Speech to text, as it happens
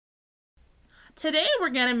Today we're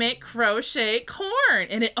gonna make crochet corn,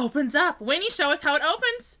 and it opens up. Winnie, show us how it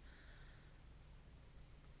opens.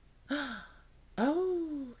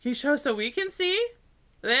 Oh, can you show us so we can see?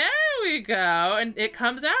 There we go, and it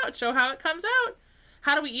comes out. Show how it comes out.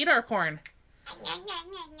 How do we eat our corn?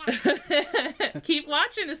 Keep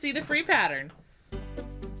watching to see the free pattern.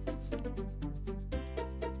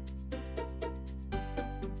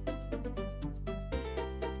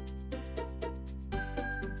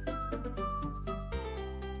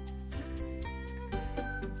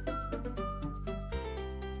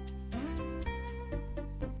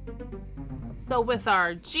 So with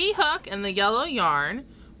our G hook and the yellow yarn,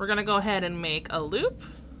 we're gonna go ahead and make a loop.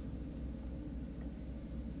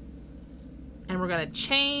 And we're gonna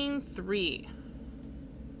chain 3.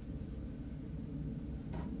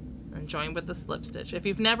 And join with the slip stitch. If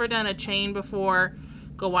you've never done a chain before,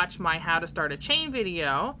 go watch my how to start a chain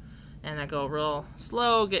video. And I go real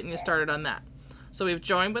slow getting you started on that. So we've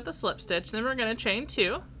joined with the slip stitch, then we're gonna chain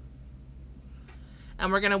 2. And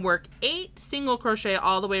we're gonna work 8 single crochet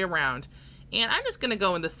all the way around. And I'm just gonna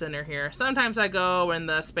go in the center here. Sometimes I go in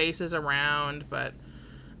the spaces around, but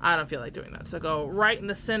I don't feel like doing that. So go right in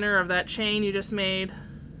the center of that chain you just made,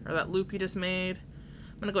 or that loop you just made.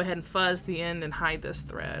 I'm gonna go ahead and fuzz the end and hide this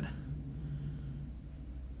thread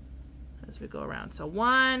as we go around. So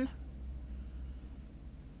 1,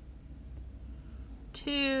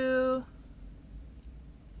 2,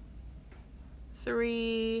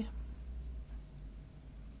 3,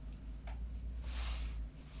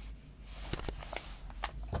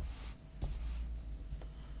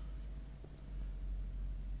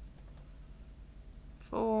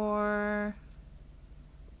 4,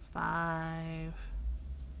 5,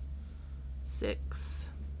 6,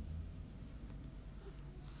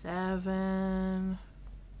 7,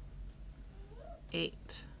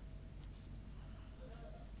 8.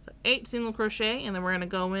 So 8 single crochet, and then we're going to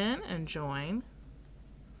go in and join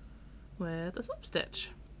with a slip stitch.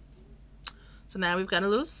 So now we've got a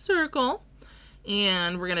little circle,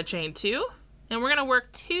 and we're going to chain 2, and we're going to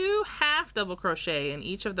work 2 half double crochet in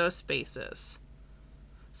each of those spaces.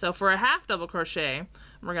 So for a half double crochet,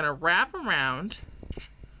 we're going to wrap around,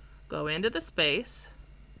 go into the space,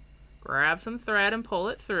 grab some thread and pull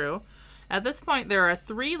it through. At this point there are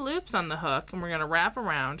 3 loops on the hook, and we're going to wrap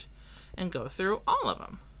around and go through all of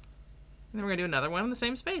them. And then we're going to do another one in the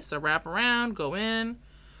same space. So wrap around, go in,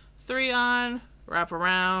 3 on, wrap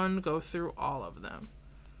around, go through all of them.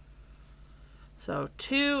 So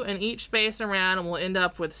 2 in each space around, and we'll end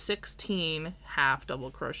up with 16 half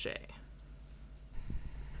double crochet.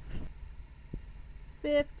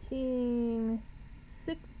 15,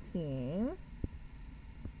 16,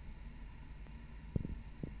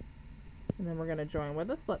 and then we're going to join with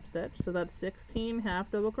a slip stitch, so that's 16 half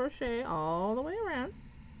double crochet all the way around,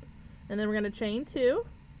 and then we're going to chain 2,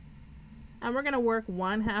 and we're going to work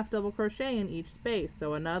 1 half double crochet in each space,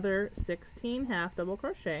 so another 16 half double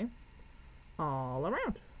crochet all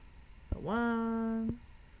around. So 1,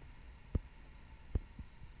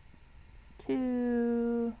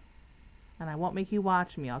 2, and I won't make you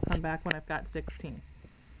watch me. I'll come back when I've got 16.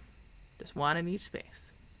 Just 1 in each space.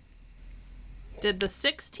 Did the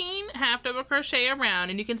 16 half double crochet around,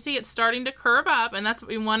 and you can see it's starting to curve up, and that's what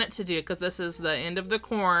we want it to do because this is the end of the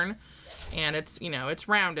corn, and it's, you know, it's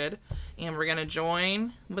rounded. And we're gonna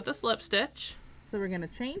join with a slip stitch. So we're gonna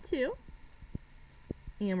chain 2,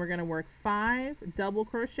 and we're gonna work 5 double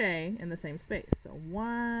crochet in the same space. So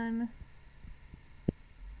 1.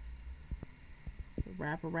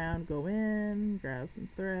 Wrap around, go in, grab some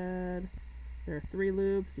thread. There are 3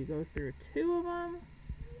 loops, you go through 2 of them,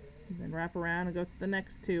 and then wrap around and go through the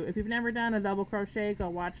next 2. If you've never done a double crochet, go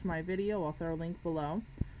watch my video. I'll throw a link below.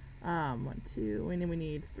 1, 2, and then we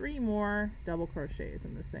need 3 more double crochets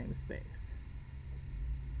in the same space.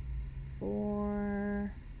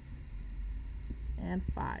 4 and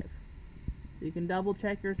 5. So you can double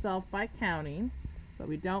check yourself by counting. But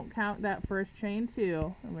we don't count that first chain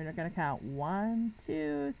 2, and we're going to count 1,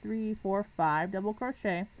 2, 3, 4, 5 double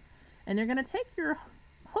crochet, and you're going to take your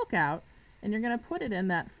hook out and you're going to put it in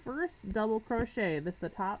that first double crochet, this the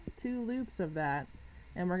top 2 loops of that,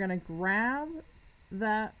 and we're going to grab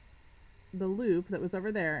the loop that was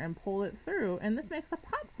over there and pull it through, and this makes a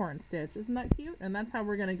popcorn stitch. Isn't that cute? And that's how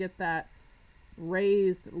we're going to get that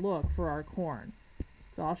raised look for our corn.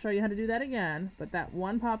 So I'll show you how to do that again, but that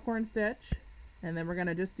 1 popcorn stitch, and then we're going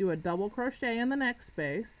to just do a double crochet in the next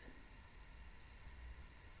space,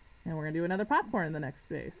 and we're going to do another popcorn in the next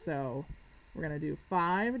space. So we're going to do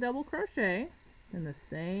 5 double crochet in the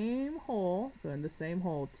same hole. So in the same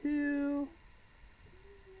hole, 2,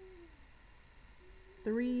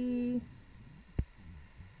 3,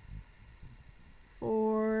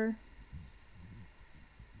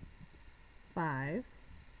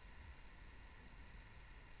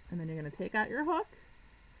 to take out your hook,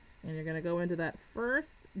 and you're going to go into that first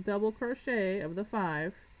double crochet of the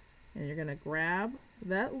 5, and you're going to grab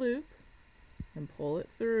that loop and pull it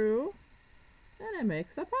through, and it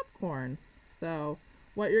makes a popcorn. So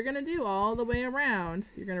what you're going to do all the way around,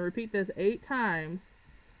 you're going to repeat this 8 times.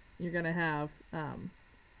 You're going to have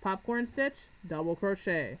popcorn stitch, double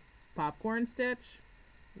crochet, popcorn stitch,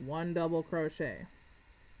 1 double crochet.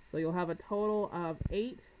 So you'll have a total of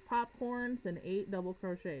 8 popcorns and 8 double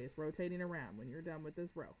crochets rotating around when you're done with this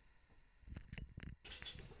row.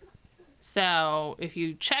 So if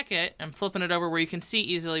you check it, I'm flipping it over where you can see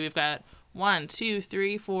easily, we've got 1, 2,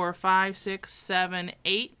 3, 4, 5, 6, 7,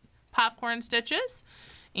 8 popcorn stitches,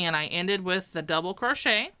 and I ended with the double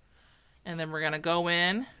crochet, and then we're going to go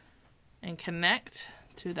in and connect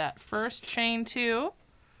to that first chain 2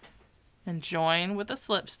 and join with a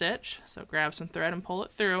slip stitch. So grab some thread and pull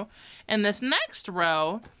it through. And this next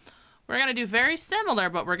row we're going to do very similar,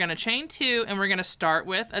 but we're going to chain 2 and we're going to start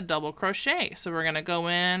with a double crochet. So we're going to go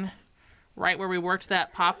in right where we worked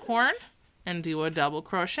that popcorn and do a double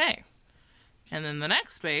crochet. And then the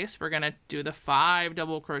next space we're going to do the 5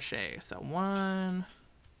 double crochet. So 1,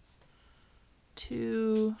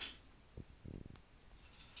 2,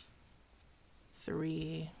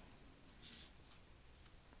 3,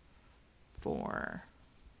 4,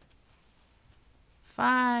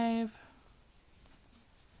 5,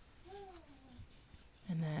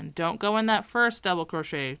 and then don't go in that first double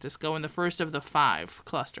crochet, just go in the first of the 5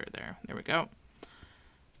 cluster there. There we go.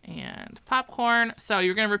 And popcorn. So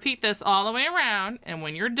you're going to repeat this all the way around, and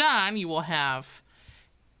when you're done you will have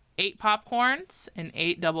 8 popcorns and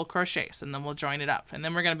 8 double crochets, and then we'll join it up, and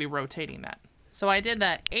then we're going to be rotating that. So I did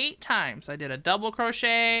that 8 times. I did a double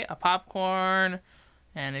crochet, a popcorn,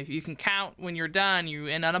 and if you can count when you're done, you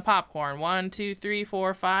end on a popcorn. 1, 2, 3,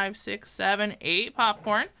 4, 5, 6, 7, 8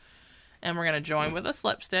 popcorn. And we're going to join with a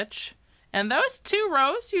slip stitch. And those 2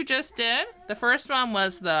 rows you just did, the first one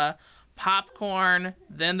was the popcorn,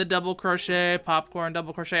 then the double crochet, popcorn,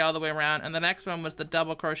 double crochet all the way around. And the next one was the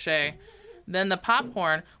double crochet, then the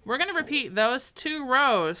popcorn. We're going to repeat those 2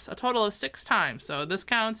 rows a total of 6 times. So this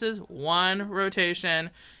counts as 1 rotation,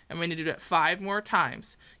 and we need to do it 5 more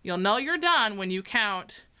times. You'll know you're done when you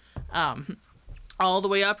count all the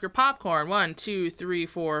way up your popcorn. 1, 2, 3,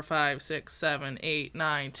 4, 5, 6, 7, 8,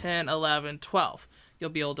 9, 10, 11, 12. You'll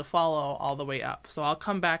be able to follow all the way up. So I'll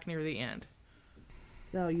come back near the end.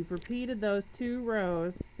 So you've repeated those 2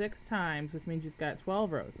 rows 6 times, which means you've got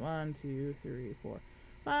 12 rows. 1, 2, 3, 4,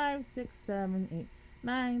 5, 6, 7, 8,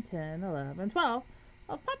 9, 10, 11, 12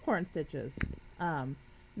 of popcorn stitches. Now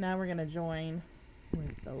we're going to join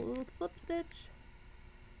with the little slip stitch,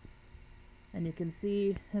 and you can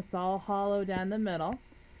see it's all hollow down the middle.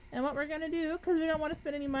 And what we're going to do, because we don't want to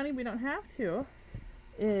spend any money, we don't have to,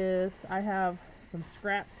 is I have some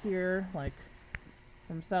scraps here, like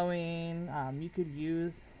from sewing. You could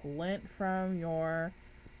use lint from your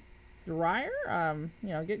dryer. You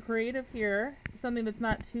know, get creative here. Something that's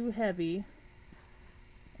not too heavy.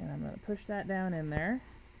 And I'm going to push that down in there,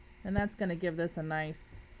 and that's going to give this a nice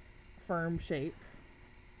firm shape.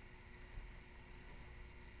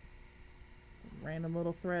 Random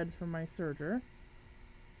little threads from my serger.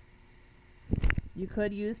 You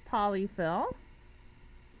could use polyfill.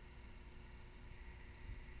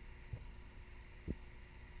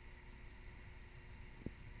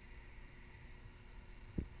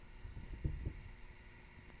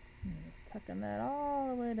 Just tucking that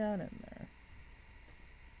all the way down in there.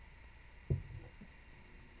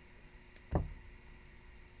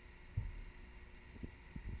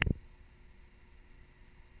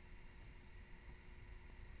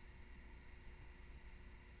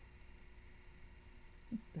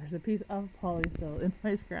 There's a piece of polyfill in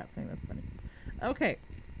my scrap thing. That's funny. Okay,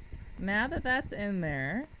 now that that's in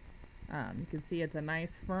there, you can see it's a nice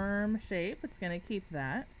firm shape. It's going to keep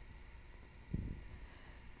that.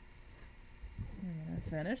 We're going to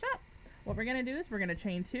finish up. What we're going to do is we're going to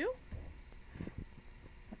chain 2. Got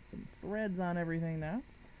some threads on everything now.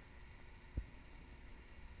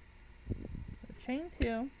 So chain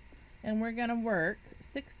 2, and we're going to work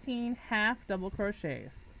 16 half double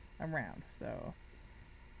crochets around. So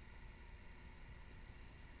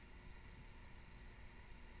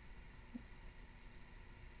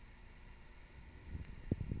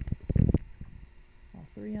all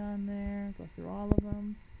 3 on there, go through all of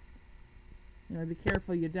them. You know, be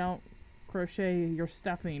careful you don't crochet your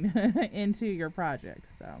stuffing into your project.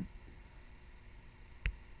 So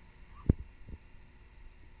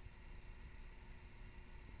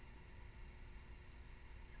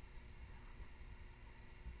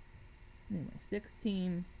anyway,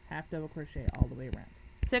 16 half double crochet all the way around.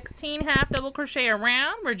 16 half double crochet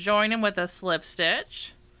around. We're joining with a slip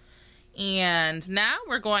stitch. And now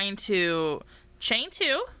we're going to chain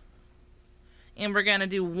 2. And we're going to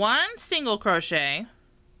do 1 single crochet.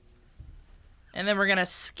 And then we're going to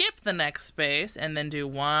skip the next space and then do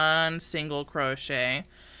 1 single crochet.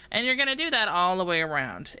 And you're going to do that all the way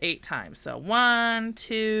around 8 times. So 1,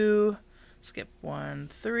 2, skip 1,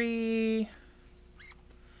 3,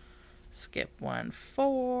 skip 1,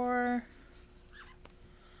 4,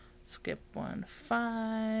 skip 1,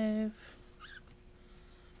 5,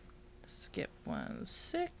 skip 1,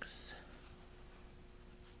 6,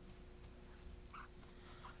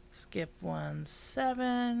 skip 1,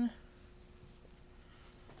 7,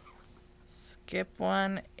 skip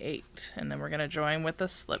 1, 8, and then we're going to join with a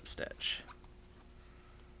slip stitch.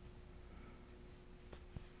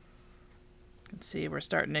 You can see we're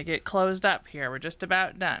starting to get closed up here. We're just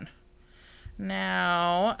about done.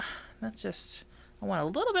 Now, I want a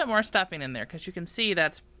little bit more stuffing in there because you can see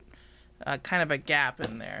that's kind of a gap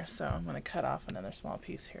in there. So I'm going to cut off another small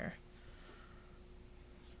piece here.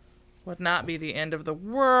 Would not be the end of the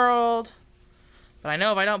world. But I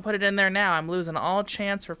know if I don't put it in there now, I'm losing all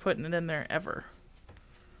chance for putting it in there ever.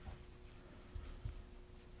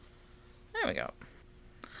 There we go.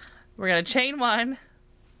 We're going to chain 1.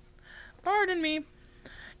 Pardon me.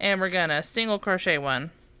 And we're going to single crochet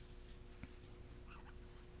 1.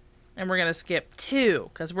 And we're going to skip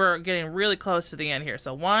 2 because we're getting really close to the end here.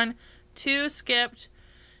 So 1, 2 skipped.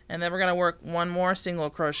 And then we're going to work 1 more single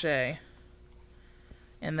crochet.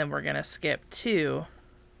 And then we're going to skip 2.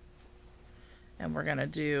 And we're going to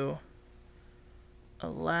do a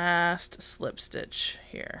last slip stitch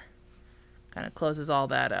here. Kind of closes all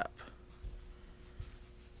that up.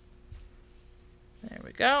 There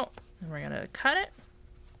we go. And we're going to cut it.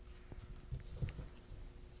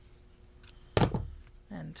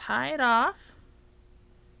 And tie it off.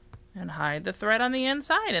 And hide the thread on the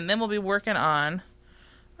inside. And then we'll be working on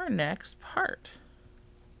our next part.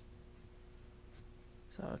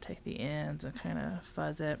 So take the ends and kind of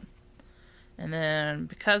fuzz it. And then,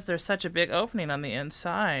 because there's such a big opening on the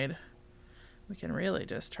inside, we can really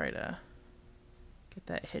just try to get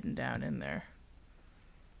that hidden down in there.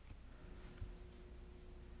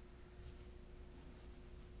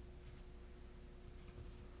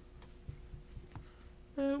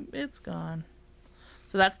 Boom, it's gone.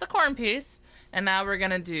 So that's the corn piece. And now we're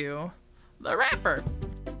going to do the wrapper.